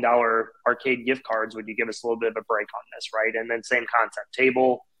many $20 arcade gift cards, would you give us a little bit of a break on this, right? And then same concept,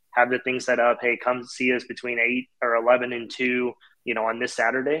 table, have the thing set up. Hey, come see us between 8 or 11 and 2, on this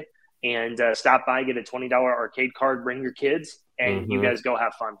Saturday, and stop by, get a $20 arcade card, bring your kids, and you guys go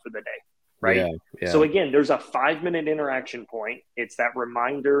have fun for the day, right? Yeah. So again, there's a 5-minute interaction point. It's that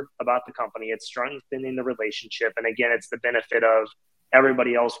reminder about the company. It's strengthening the relationship. And again, it's the benefit of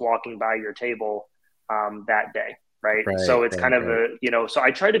everybody else walking by your table that day. Right. So it's kind of so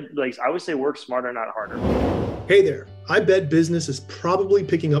I try to, I always say, work smarter, not harder. Hey there. I bet business is probably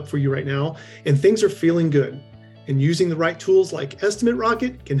picking up for you right now and things are feeling good. And using the right tools like Estimate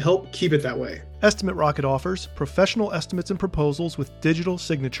Rocket can help keep it that way. Estimate Rocket offers professional estimates and proposals with digital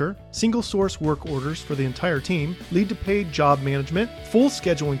signature, single source work orders for the entire team, lead to paid job management, full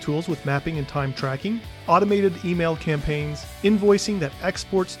scheduling tools with mapping and time tracking, automated email campaigns, invoicing that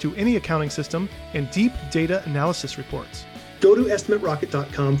exports to any accounting system, and deep data analysis reports. Go to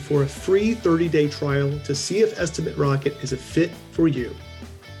estimaterocket.com for a free 30-day trial to see if Estimate Rocket is a fit for you.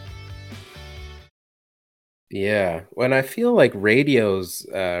 Yeah, when I feel like radio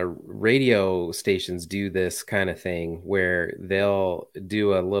stations do this kind of thing where they'll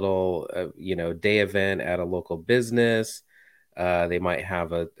do a little, day event at a local business. They might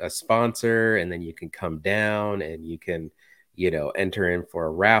have a sponsor, and then you can come down and you can, enter in for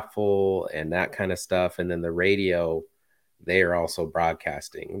a raffle and that kind of stuff. And then the radio, they are also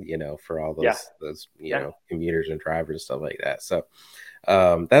broadcasting, for all those commuters and drivers and stuff like that. So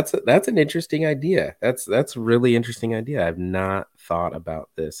that's an interesting idea. That's a really interesting idea. I've not thought about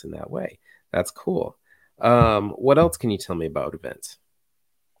this in that way. That's cool. What else can you tell me about events?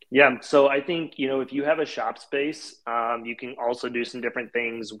 Yeah, so I think, if you have a shop space, you can also do some different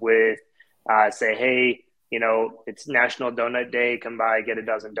things with, say, hey, it's National Donut Day, come by, get a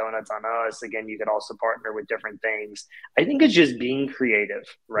dozen donuts on us. Again, you could also partner with different things. I think it's just being creative,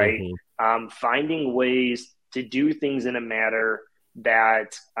 right? Mm-hmm. Finding ways to do things in a manner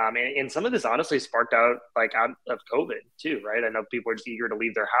that, and some of this honestly sparked out of COVID too, right? I know people are just eager to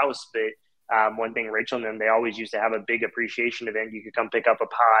leave their house, but one thing Rachel and them, they always used to have a big appreciation event. You could come pick up a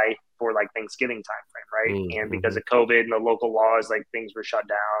pie for Thanksgiving time frame, right? Mm-hmm. And because of COVID and the local laws, things were shut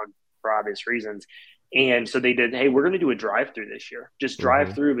down for obvious reasons. And so they did, hey, we're going to do a drive-through this year. Just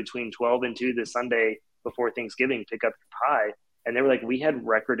drive through between 12 and 2 this Sunday before Thanksgiving, pick up your pie. And they were like, we had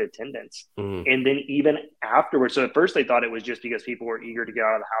record attendance. Mm-hmm. And then even afterwards, so at first they thought it was just because people were eager to get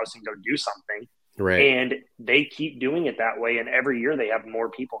out of the house and go do something. Right. And they keep doing it that way. And every year they have more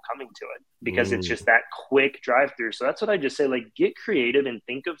people coming to it because it's just that quick drive-through. So that's what I just say, get creative and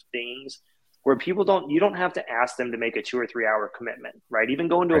think of things where people you don't have to ask them to make a 2 or 3 hour commitment, right? Even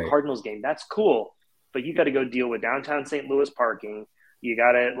going to a Cardinals game, that's cool. But you got to go deal with downtown St. Louis parking. You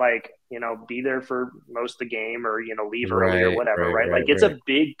got to be there for most of the game or, leave early or whatever, right? It's a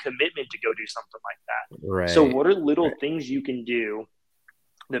big commitment to go do something like that. Right. So what are little things you can do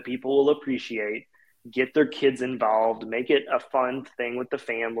that people will appreciate, get their kids involved, make it a fun thing with the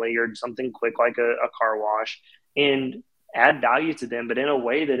family or something quick like a car wash, and add value to them, but in a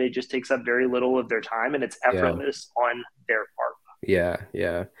way that it just takes up very little of their time and it's effortless on their part.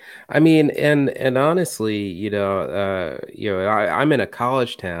 Yeah. I mean, and honestly, I'm in a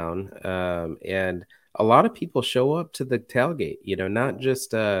college town, and a lot of people show up to the tailgate, not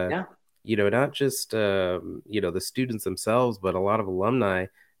just the students themselves, but a lot of alumni,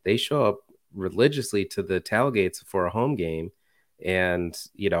 they show up religiously to the tailgates for a home game. And,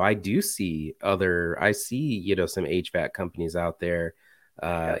 I see some HVAC companies out there,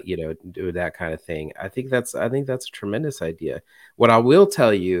 do that kind of thing. I think that's a tremendous idea. What I will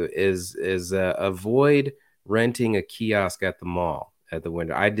tell you is avoid renting a kiosk at the mall at the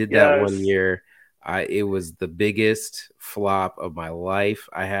window. I did that one year. It was the biggest flop of my life.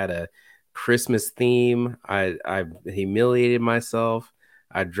 I had a Christmas theme. I humiliated myself.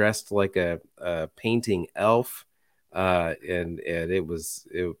 I dressed like a painting elf. And it was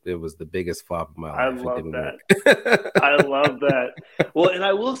the biggest flop of my life. I love that. I love that. Well, and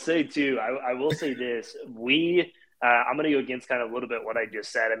I will say too, I will say this, I'm going to go against kind of a little bit what I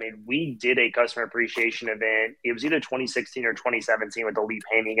just said. I mean, we did a customer appreciation event. It was either 2016 or 2017 with Elite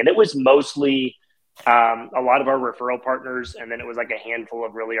Painting. And it was mostly a lot of our referral partners. And then it was a handful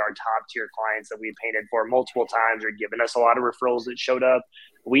of really our top tier clients that we painted for multiple times or given us a lot of referrals that showed up.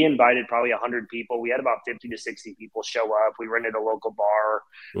 We invited probably 100 people. We had about 50 to 60 people show up. We rented a local bar.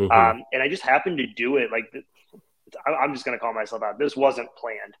 And I just happened to do it. I'm just going to call myself out. This wasn't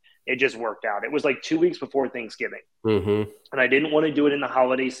planned. It just worked out. It was 2 weeks before Thanksgiving. And I didn't want to do it in the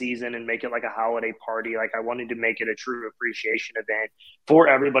holiday season and make it like a holiday party. I wanted to make it a true appreciation event for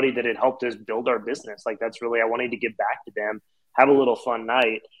everybody that had helped us build our business. That's really, I wanted to give back to them, have a little fun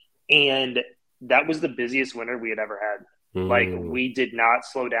night. And that was the busiest winter we had ever had. We did not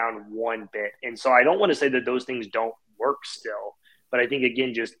slow down one bit. And so I don't want to say that those things don't work still, but I think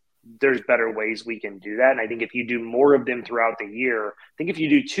again, just there's better ways we can do that. And I think if you do more of them throughout the year, I think if you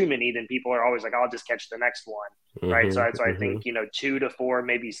do too many, then people are always I'll just catch the next one. Right. So I think, 2 to 4,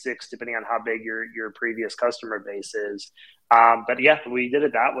 maybe 6, depending on how big your previous customer base is. But yeah, we did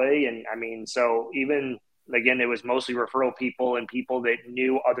it that way. And I mean, so even, again, it was mostly referral people and people that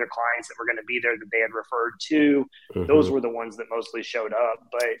knew other clients that were going to be there that they had referred to. Those were the ones that mostly showed up.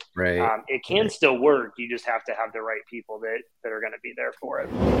 But it can still work. You just have to have the right people that are going to be there for it.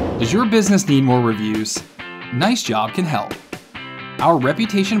 Does your business need more reviews? Nice Job can help. Our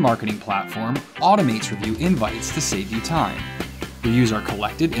reputation marketing platform automates review invites to save you time. Reviews are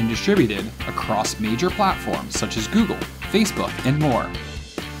collected and distributed across major platforms such as Google, Facebook, and more.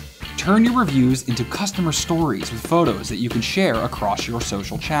 Turn your reviews into customer stories with photos that you can share across your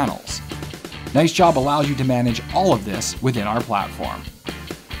social channels. Nice Job allows you to manage all of this within our platform.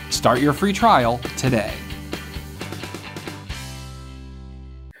 Start your free trial today.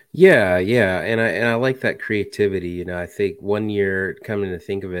 Yeah, and I like that creativity. You know, I think one year, coming to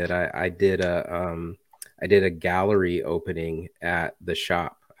think of it, I did a gallery opening at the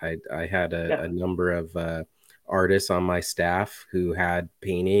shop. I had a number of artists on my staff who had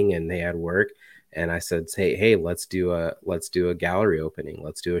painting and they had work, and I said, hey, let's do a gallery opening.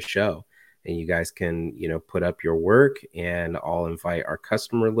 Let's do a show, and you guys can, you know, put up your work, and I'll invite our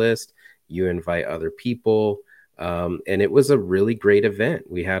customer list. You invite other people. And it was a really great event.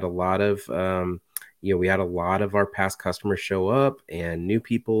 We had a lot of, we had a lot of our past customers show up and new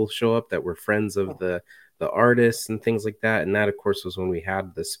people show up that were friends of the artists and things like that. And that, of course, was when we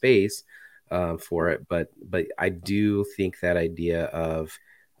had the space for it. But I do think that idea of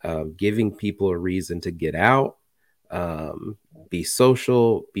giving people a reason to get out, be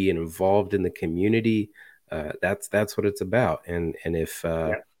social, be involved in the community. That's what it's about. And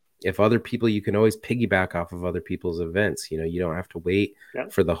if other people, you can always piggyback off of other people's events. You know, you don't have to wait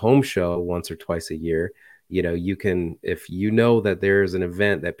for the home show once or twice a year. You know, you can, if you know that there's an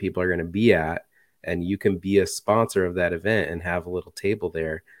event that people are going to be at, and you can be a sponsor of that event and have a little table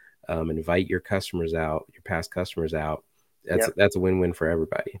there, invite your customers out, your past customers out. That's a win-win for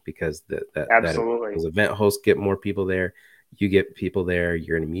everybody, because those event hosts get more people there. You get people there.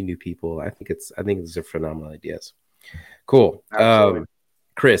 You're going to meet new people. I think these are phenomenal ideas. Cool.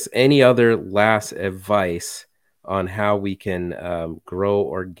 Chris, any other last advice on how we can grow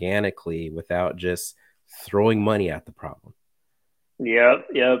organically without just throwing money at the problem? Yep.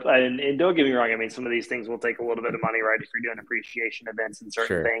 And don't get me wrong. I mean, some of these things will take a little bit of money, right? If you're doing appreciation events and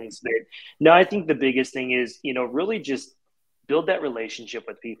certain things. But no, I think the biggest thing is, you know, really just build that relationship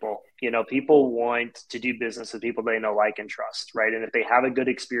with people. You know, people want to do business with people they know, like, and trust, right? And if they have a good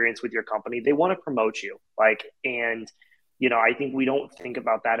experience with your company, they want to promote you. You know, I think we don't think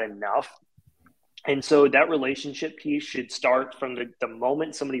about that enough. And so that relationship piece should start from the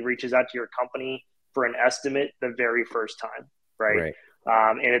moment somebody reaches out to your company for an estimate the very first time, right?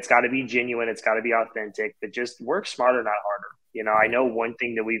 And it's got to be genuine. It's got to be authentic, but just work smarter, not harder. You know, I know one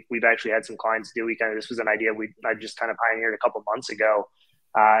thing that we've actually had some clients do. This was an idea I just kind of pioneered a couple months ago.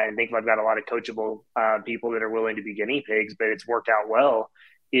 And I think I've got a lot of coachable people that are willing to be guinea pigs, but it's worked out well.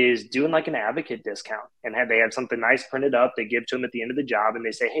 Is doing like an advocate discount, and they have something nice printed up. They give to them at the end of the job, and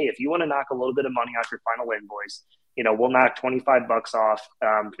they say, hey, if you want to knock a little bit of money off your final invoice, you know, we'll knock $25 off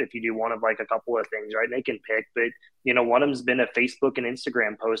if you do one of like a couple of things, right? And they can pick, but you know, one of them's been a Facebook and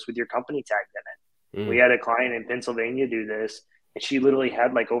Instagram post with your company tagged in it. We had a client in Pennsylvania do this, and she literally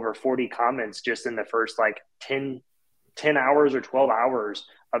had like over 40 comments just in the first like 10 hours or 12 hours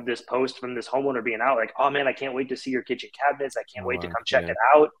of this post from this homeowner being out, like, oh man, I can't wait to see your kitchen cabinets. I can't wait to come check it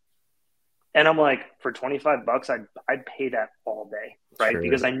out. And I'm like, for $25, I'd pay that all day, right? Sure.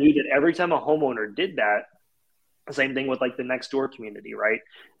 Because I knew that every time a homeowner did that, same thing with like the next door community, right?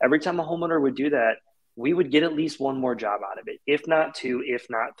 Every time a homeowner would do that, we would get at least one more job out of it, if not two, if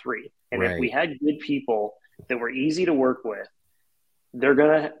not three. And if we had good people that were easy to work with, they're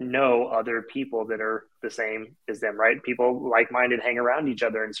going to know other people that are the same as them, right? People like-minded hang around each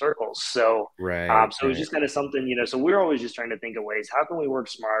other in circles. So, so it's just kind of something, you know, so we're always just trying to think of ways, how can we work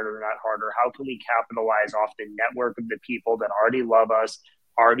smarter, not harder? How can we capitalize off the network of the people that already love us,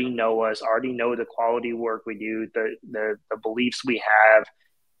 already know the quality work we do, the beliefs we have?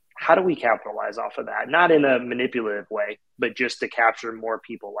 How do we capitalize off of that? Not in a manipulative way, but just to capture more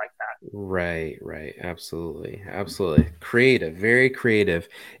people like that. Right. Absolutely. Creative, very creative.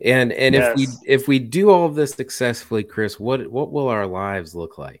 And if we do all of this successfully, Chris, what will our lives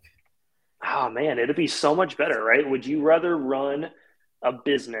look like? Oh man, it'd be so much better, right? Would you rather run a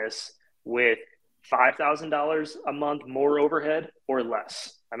business with $5,000 a month more overhead or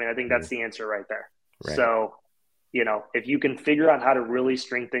less? I mean, I think that's the answer right there. So, you know, if you can figure out how to really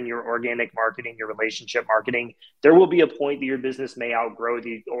strengthen your organic marketing, your relationship marketing, there will be a point that your business may outgrow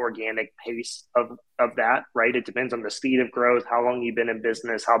the organic pace of that, right? It depends on the speed of growth, how long you've been in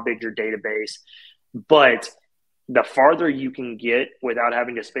business, how big your database. But the farther you can get without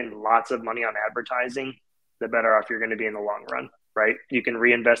having to spend lots of money on advertising, the better off you're going to be in the long run, right? You can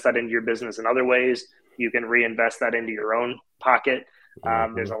reinvest that into your business in other ways. You can reinvest that into your own pocket.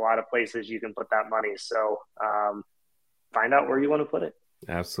 There's a lot of places you can put that money. So find out where you want to put it.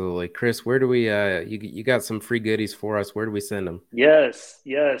 Absolutely. Chris, where do we, you got some free goodies for us. Where do we send them? Yes.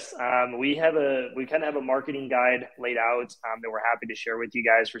 We kind of have a marketing guide laid out that we're happy to share with you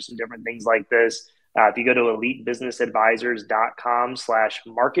guys for some different things like this. If you go to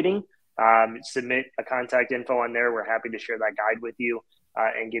elitebusinessadvisors.com/marketing, submit a contact info on there. We're happy to share that guide with you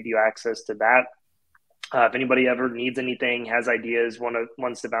and give you access to that. If anybody ever needs anything, has ideas,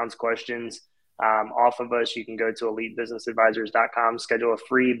 wants to bounce questions off of us, you can go to elitebusinessadvisors.com, schedule a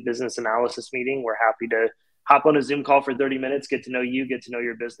free business analysis meeting. We're happy to hop on a Zoom call for 30 minutes, get to know you, get to know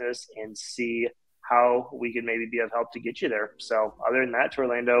your business, and see how we could maybe be of help to get you there. So other than that,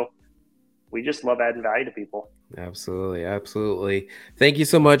 Orlando, we just love adding value to people. Absolutely. Absolutely. Thank you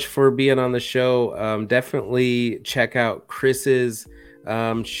so much for being on the show. Definitely check out Chris's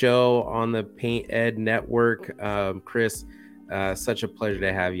show on the PaintED network. Chris, such a pleasure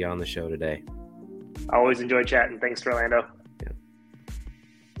to have you on the show today. I always enjoy chatting. Thanks, Orlando.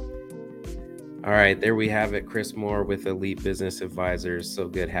 All right, there we have it. Chris Moore with Elite Business Advisors. So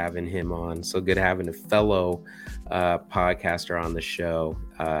good having him on. So good having a fellow podcaster on the show.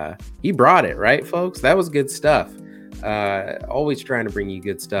 He brought it, right, folks? That was good stuff. Always trying to bring you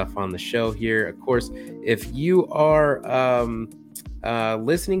good stuff on the show here. Of course, if you are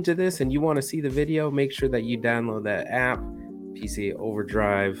listening to this and you want to see the video, make sure that you download that app, PCA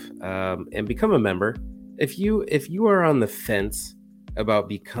Overdrive, and become a member. If you are on the fence about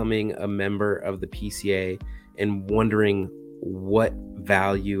becoming a member of the PCA and wondering what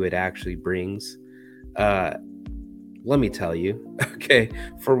value it actually brings, let me tell you. Okay,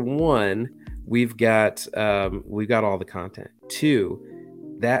 for one, we've got all the content. Two,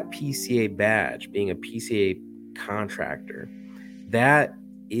 that PCA badge, being a PCA contractor, that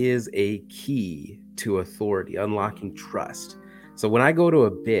is a key to authority, unlocking trust. So when I go to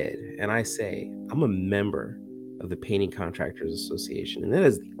a bid and I say I'm a member of the Painting Contractors Association, and that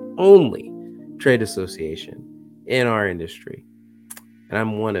is the only trade association in our industry, and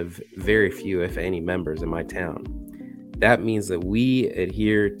I'm one of very few, if any, members in my town, that means that we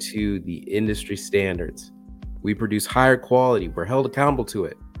adhere to the industry standards. We produce higher quality. We're held accountable to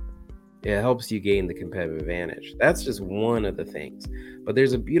it. It helps you gain the competitive advantage. That's just one of the things. But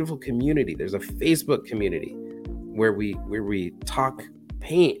there's a beautiful community. There's a Facebook community where we talk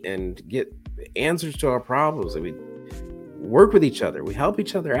paint and get answers to our problems, and we work with each other. We help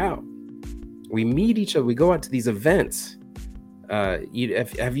each other out. We meet each other. We go out to these events.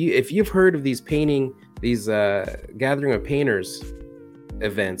 If you've heard of these gathering of painters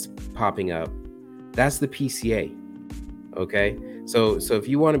events popping up, that's the PCA. Okay, so if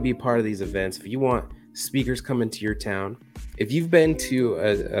you want to be part of these events, if you want speakers coming to your town, if you've been to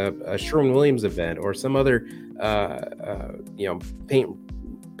a Sherwin-Williams event or some other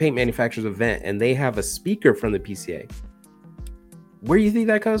paint manufacturers event, and they have a speaker from the PCA, where do you think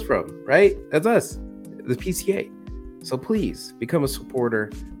that comes from? Right? That's us, the PCA. So please become a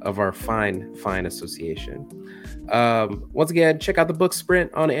supporter of our fine association. Once again, check out the book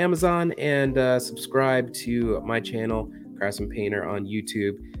Sprint on Amazon and subscribe to my channel, Craftsman Painter, on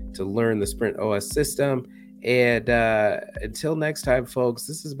YouTube to learn the Sprint OS system. And until next time, folks,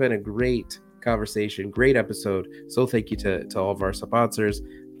 this has been a great conversation, great episode. So thank you to all of our sponsors.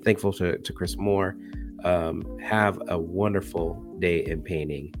 Thankful to Chris Moore. Have a wonderful day in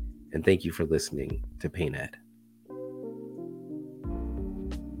painting, and thank you for listening to PaintED.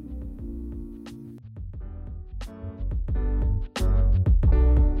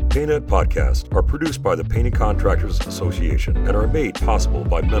 PaintED podcasts are produced by the Painting Contractors Association and are made possible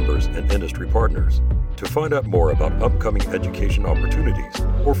by members and industry partners. To find out more about upcoming education opportunities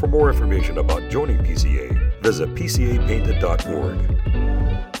or for more information about joining PCA, visit PCAPainted.org.